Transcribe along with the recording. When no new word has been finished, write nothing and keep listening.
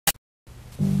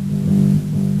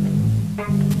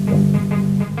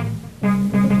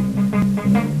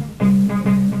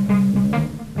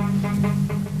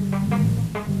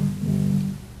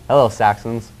Hello,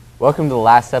 Saxons. Welcome to the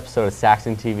last episode of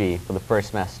Saxon TV for the first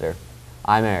semester.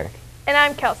 I'm Eric. And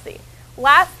I'm Kelsey.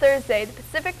 Last Thursday, the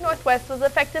Pacific Northwest was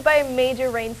affected by a major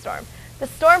rainstorm. The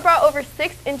storm brought over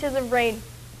 6 inches of rain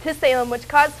to Salem, which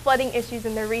caused flooding issues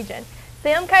in the region.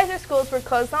 Salem-Keizer schools were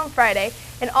closed on Friday,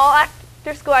 and all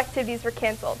after-school activities were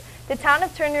canceled. The town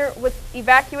of Turner was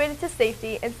evacuated to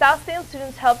safety, and South Salem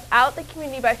students helped out the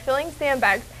community by filling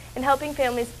sandbags and helping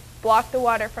families block the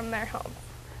water from their homes.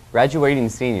 Graduating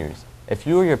seniors, if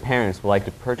you or your parents would like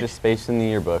to purchase space in the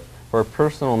yearbook for a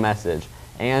personal message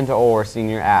and/or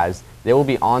senior ads, they will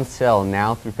be on sale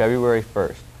now through February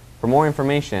 1st. For more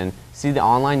information, see the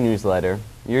online newsletter,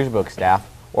 yearbook staff,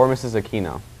 or Mrs.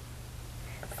 Aquino.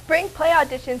 Spring play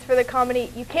auditions for the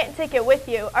comedy You Can't Take It With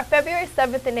You are February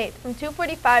 7th and 8th from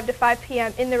 2:45 to 5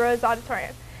 p.m. in the Rose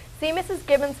Auditorium. See Mrs.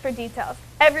 Gibbons for details.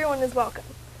 Everyone is welcome.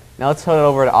 Now let's head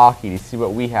over to Aki to see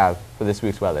what we have for this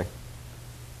week's weather.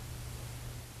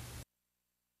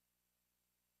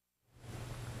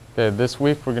 Okay, this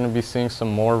week we're going to be seeing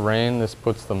some more rain. This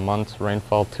puts the month's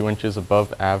rainfall 2 inches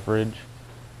above average.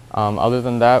 Other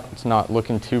than that, it's not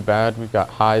looking too bad. We've got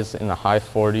highs in the high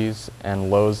 40s and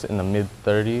lows in the mid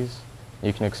 30s.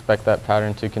 You can expect that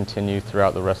pattern to continue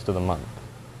throughout the rest of the month.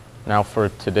 Now for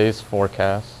today's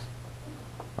forecast.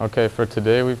 Okay, for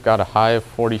today we've got a high of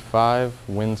 45,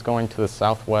 winds going to the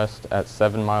southwest at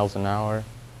 7 miles an hour,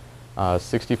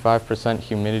 65%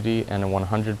 humidity, and a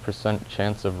 100%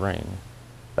 chance of rain.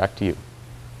 Back to you.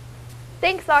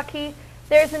 Thanks, Aki.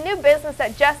 There's a new business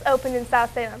that just opened in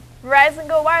South Salem. Verizon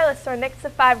Go Wireless store next to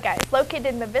Five Guys, located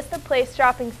in the Vista Place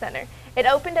Shopping Center. It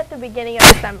opened at the beginning of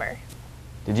December.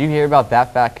 Did you hear about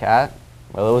that fat cat?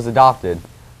 Well, it was adopted.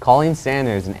 Colleen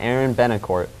Sanders and Aaron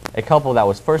Benacourt, a couple that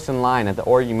was first in line at the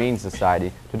Or Humane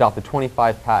Society to adopt a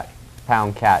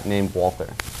 25-pound cat named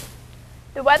Walter.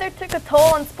 The weather took a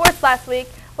toll on sports last week.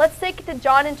 Let's take it to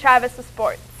John and Travis with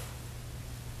sports.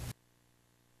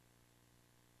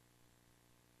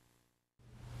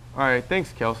 Alright,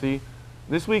 thanks Kelsey.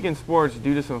 This week in sports,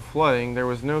 due to some flooding, there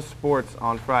was no sports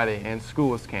on Friday and school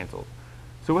was canceled.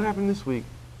 So what happened this week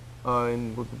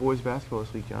with the boys basketball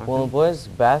this week, Jonathan? Well, in boys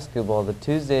basketball, the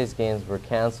Tuesday's games were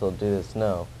canceled due to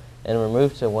snow and were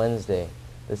moved to Wednesday.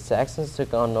 The Saxons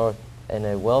took on North in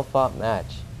a well-fought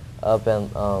matchup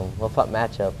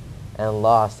and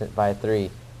lost by 3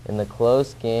 in the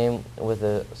close game, with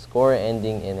the score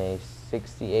ending in a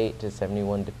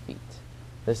 68-71 defeat.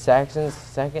 The Saxons'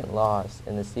 second loss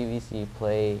in the CVC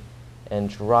play and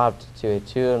dropped to a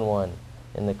 2-1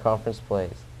 in the conference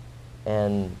plays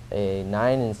and a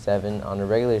 9-7 on the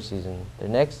regular season. Their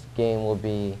next game will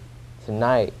be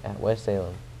tonight at West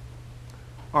Salem.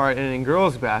 All right, and in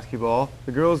girls basketball,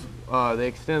 the girls they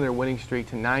extended their winning streak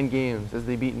to 9 games as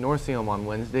they beat North Salem on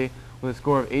Wednesday with a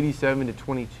score of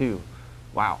 87-22.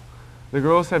 Wow. The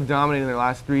girls have dominated their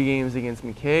last 3 games against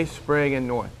McKay, Sprague, and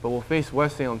North, but will face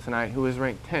West Salem tonight, who is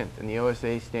ranked 10th in the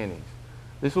OSA standings.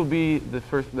 This will be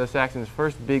the Saxons'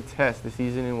 first big test this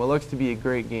season in what looks to be a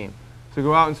great game. So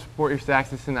go out and support your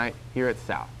Saxons tonight here at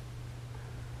South.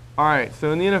 All right,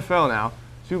 so in the NFL now,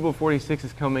 Super Bowl 46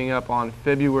 is coming up on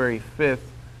February 5th,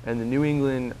 and the New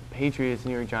England Patriots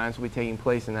and New York Giants will be taking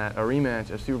place in that, a rematch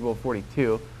of Super Bowl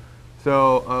 42.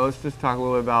 So let's just talk a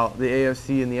little bit about the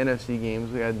AFC and the NFC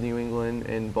games. We had New England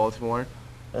and Baltimore.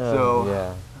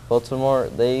 Yeah, Baltimore,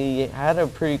 they had a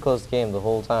pretty close game the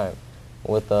whole time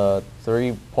with a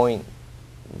 3-point,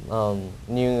 New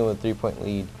England with 3-point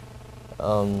lead,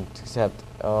 except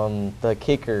the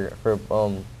kicker for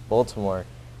Baltimore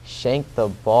shanked the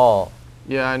ball.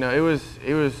 Yeah, I know.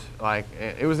 It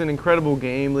was an incredible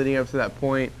game leading up to that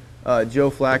point.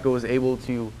 Joe Flacco was able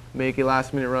to make a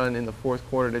last-minute run in the 4th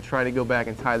quarter to try to go back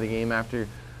and tie the game after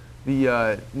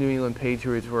the New England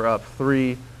Patriots were up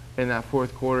 3 in that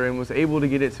 4th quarter, and was able to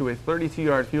get it to a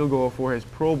 32-yard field goal for his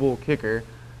Pro Bowl kicker.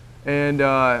 And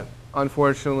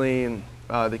unfortunately,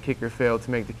 the kicker failed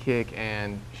to make the kick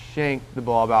and shanked the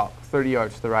ball about 30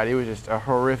 yards to the right. It was just a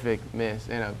horrific miss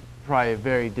and probably a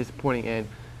very disappointing end,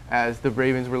 as the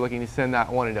Ravens were looking to send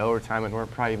that one into overtime and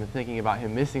weren't probably even thinking about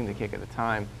him missing the kick at the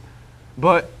time.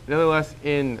 But nevertheless,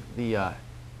 in the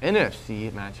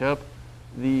NFC matchup,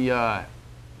 the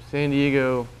San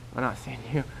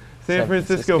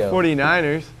Francisco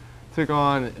 49ers took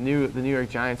on the New York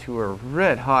Giants, who were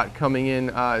red hot coming in.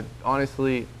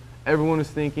 Honestly, everyone was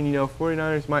thinking,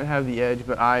 49ers might have the edge,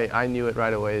 but I knew it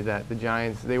right away that the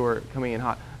Giants, they were coming in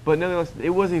hot. But nevertheless, it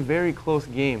was a very close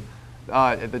game.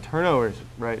 The turnovers,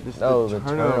 right? The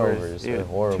turnovers are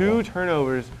horrible. 2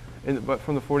 turnovers but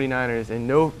from the 49ers, and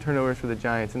no turnovers for the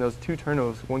Giants. And those 2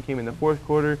 turnovers, one came in the 4th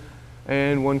quarter,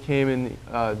 and one came in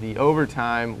the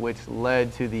overtime, which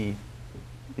led to the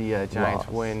the Giants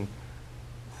Loss. win.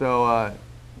 So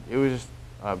it was just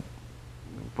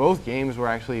both games were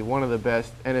actually one of the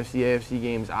best NFC AFC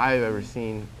games I've ever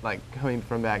seen, like coming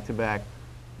from back to back.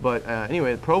 But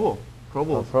anyway, the Pro Bowl. Pro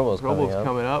Bowl's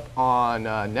coming up on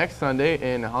next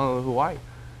Sunday in Honolulu, Hawaii.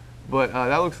 But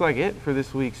that looks like it for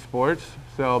this week's sports.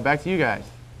 So back to you guys.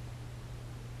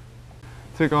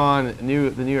 Took on the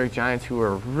New York Giants, who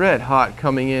were red hot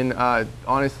coming in.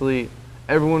 Honestly,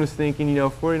 everyone was thinking,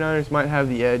 49ers might have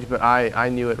the edge, but I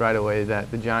knew it right away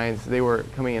that the Giants, they were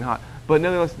coming in hot. But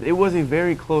nonetheless, it was a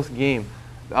very close game.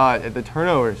 The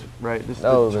turnovers, right? The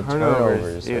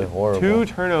turnovers are horrible. 2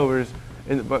 turnovers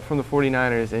but from the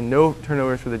 49ers and no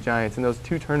turnovers for the Giants. And those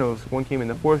 2 turnovers, one came in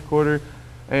the 4th quarter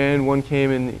and one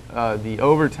came in the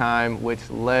overtime, which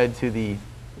led to the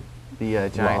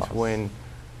Giants win.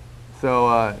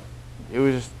 So it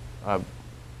was just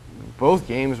both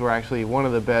games were actually one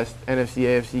of the best NFC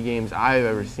AFC games I've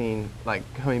ever seen, like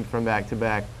coming from back to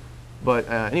back. But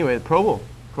anyway, the Pro Bowl.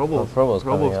 Pro Bowl's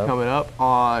coming up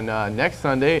on next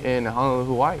Sunday in Honolulu,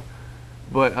 Hawaii.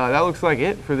 But that looks like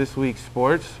it for this week's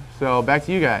sports. So back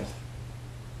to you guys.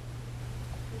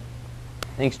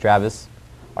 Thanks, Travis.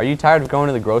 Are you tired of going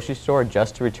to the grocery store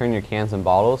just to return your cans and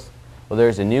bottles? Well,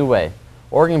 there's a new way.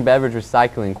 Oregon Beverage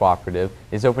Recycling Cooperative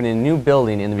is opening a new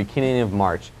building in the beginning of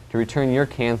March to return your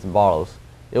cans and bottles.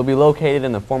 It will be located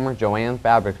in the former Joanne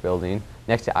Fabric building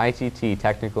next to ITT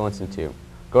Technical Institute.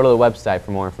 Go to the website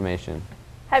for more information.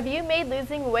 Have you made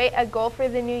losing weight a goal for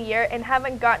the new year and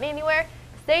haven't gotten anywhere?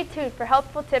 Stay tuned for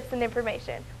helpful tips and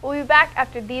information. We'll be back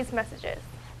after these messages.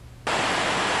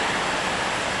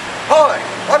 Hi,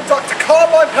 I'm Dr.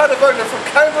 Carmine Padavona from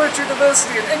Cambridge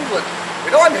University in England,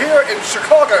 and I'm here in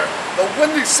Chicago, the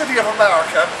windy city of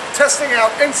America, testing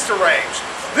out InstaRange.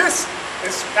 This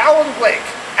is Alan Wake.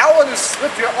 Alan has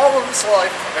lived here all of his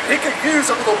life, and he could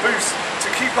use a little boost to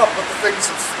keep up with the things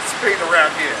that's been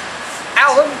around here.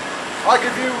 Alan, I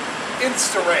give you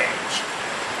InstaRange.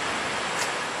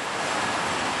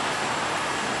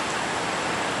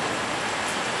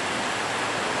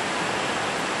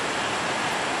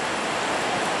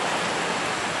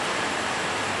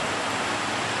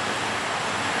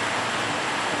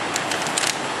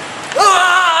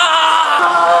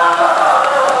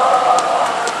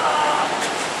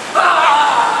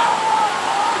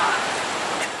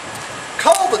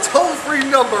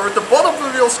 Number at the bottom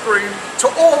of your screen to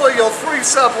order your free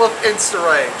sample of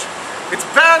InstaRange. It's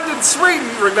banned in Sweden,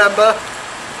 remember?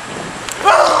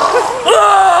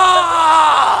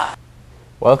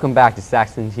 Welcome back to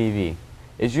Saxon TV.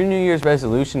 Is your New Year's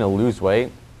resolution to lose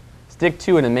weight? Stick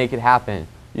to it and make it happen.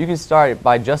 You can start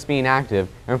by just being active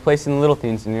and replacing the little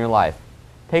things in your life.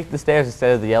 Take the stairs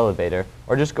instead of the elevator,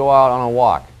 or just go out on a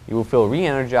walk. You will feel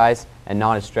re-energized and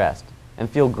not as stressed, and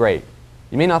feel great.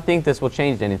 You may not think this will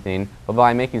change anything, but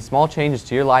by making small changes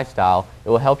to your lifestyle, it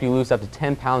will help you lose up to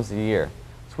 10 pounds a year.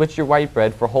 Switch your white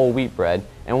bread for whole wheat bread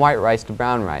and white rice to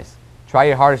brown rice. Try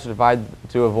your hardest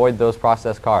to avoid those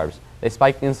processed carbs. They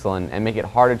spike insulin and make it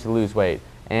harder to lose weight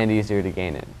and easier to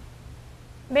gain it.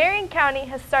 Marion County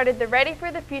has started the Ready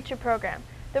for the Future program.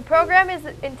 The program is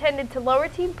intended to lower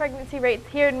teen pregnancy rates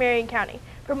here in Marion County.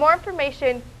 For more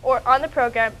information or on the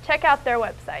program, check out their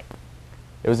website.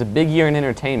 It was a big year in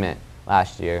entertainment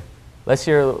last year. Let's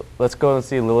go and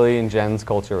see Lily and Jen's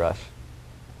Culture Rush.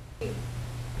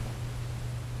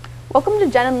 Welcome to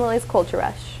Jen and Lily's Culture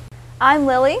Rush. I'm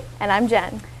Lily. And I'm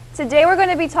Jen. Today we're going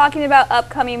to be talking about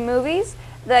upcoming movies,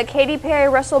 the Katy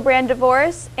Perry-Russell Brand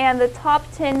divorce, and the top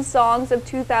 10 songs of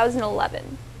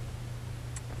 2011.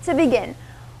 To begin,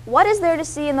 what is there to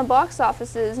see in the box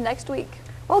offices next week?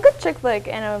 Well, a good chick flick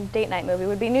and a date night movie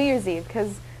would be New Year's Eve,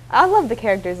 because I love the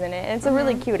characters in it, and it's a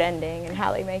really cute ending and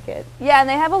how they make it. Yeah, and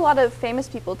they have a lot of famous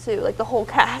people too, like the whole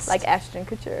cast. Like Ashton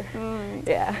Kutcher.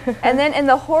 Yeah. And then in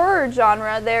the horror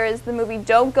genre, there is the movie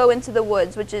Don't Go Into the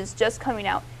Woods, which is just coming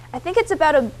out. I think it's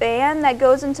about a band that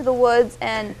goes into the woods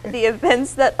and the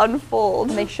events that unfold.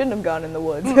 And they shouldn't have gone in the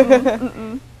woods.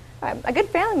 A good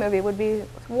family movie would be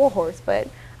War Horse, but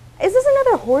is this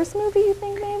another horse movie, you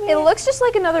think, maybe? It looks just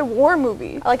like another war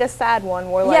movie. Like a sad one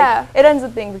where, like, it ends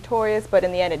up being victorious, but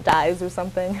in the end it dies or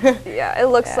something. Yeah, it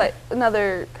looks like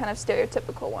another kind of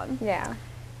stereotypical one. Yeah.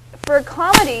 For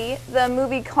comedy, the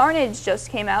movie Carnage just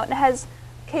came out, and it has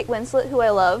Kate Winslet, who I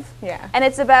love. Yeah. And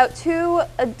it's about two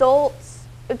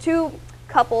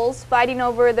couples fighting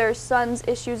over their son's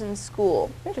issues in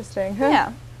school. Interesting.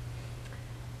 Yeah.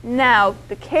 Now,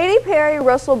 the Katy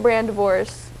Perry-Russell Brand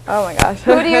divorce. Oh my gosh.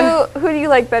 Who do you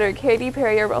like better, Katy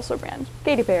Perry or Russell Brand?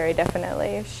 Katy Perry,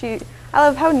 definitely. I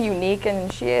love how unique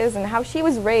she is and how she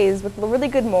was raised with really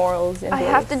good morals. And I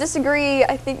have to disagree.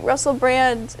 I think Russell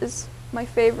Brand is my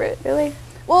favorite. Really?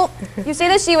 Well, you say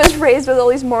that she was raised with all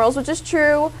these morals, which is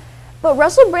true, but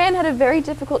Russell Brand had a very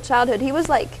difficult childhood. He was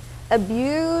like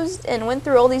abused and went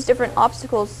through all these different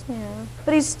obstacles,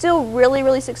 but he's still really,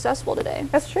 really successful today.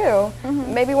 That's true.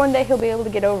 Maybe one day he'll be able to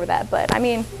get over that. But I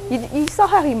mean, you saw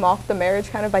how he mocked the marriage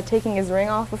kind of by taking his ring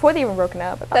off before they even broken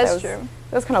up. I thought That's that was, true.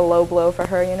 That was kind of low blow for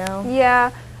her, you know.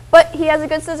 Yeah, but he has a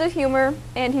good sense of humor,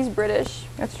 and he's British.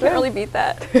 That's Can't true. really beat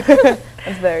that.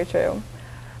 That's very true.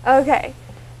 Okay,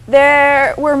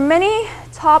 there were many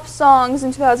top songs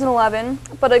in 2011,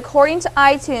 but according to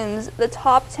iTunes, the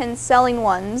top 10 selling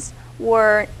ones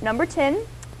were number 10,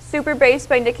 Super Bass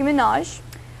by Nicki Minaj.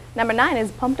 Number 9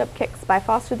 is Pumped Up Kicks by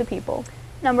Foster the People.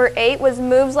 Number 8 was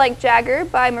Moves Like Jagger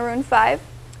by Maroon 5.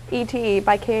 E.T.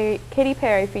 by Katy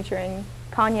Perry featuring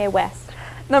Kanye West.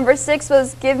 Number 6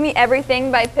 was Give Me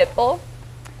Everything by Pitbull.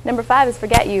 Number 5 is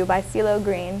Forget You by CeeLo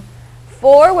Green.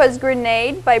 4 was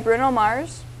Grenade by Bruno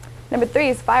Mars. Number 3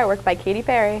 is Firework by Katy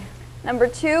Perry. Number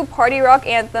 2, Party Rock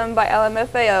Anthem by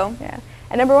LMFAO. Yeah.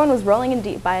 And number 1 was Rolling in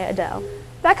Deep by Adele.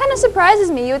 That kind of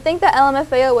surprises me. You would think that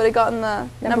LMFAO would have gotten the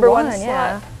number one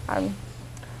slot. Yeah.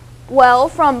 Well,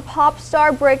 from pop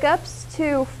star breakups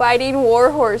to fighting war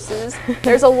horses,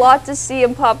 there's a lot to see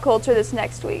in pop culture this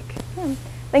next week.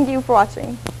 Thank you for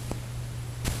watching.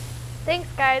 Thanks,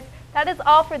 guys. That is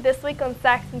all for this week on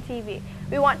Saxon TV.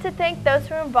 We want to thank those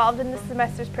who were involved in this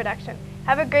semester's production.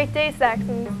 Have a great day,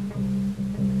 Saxons.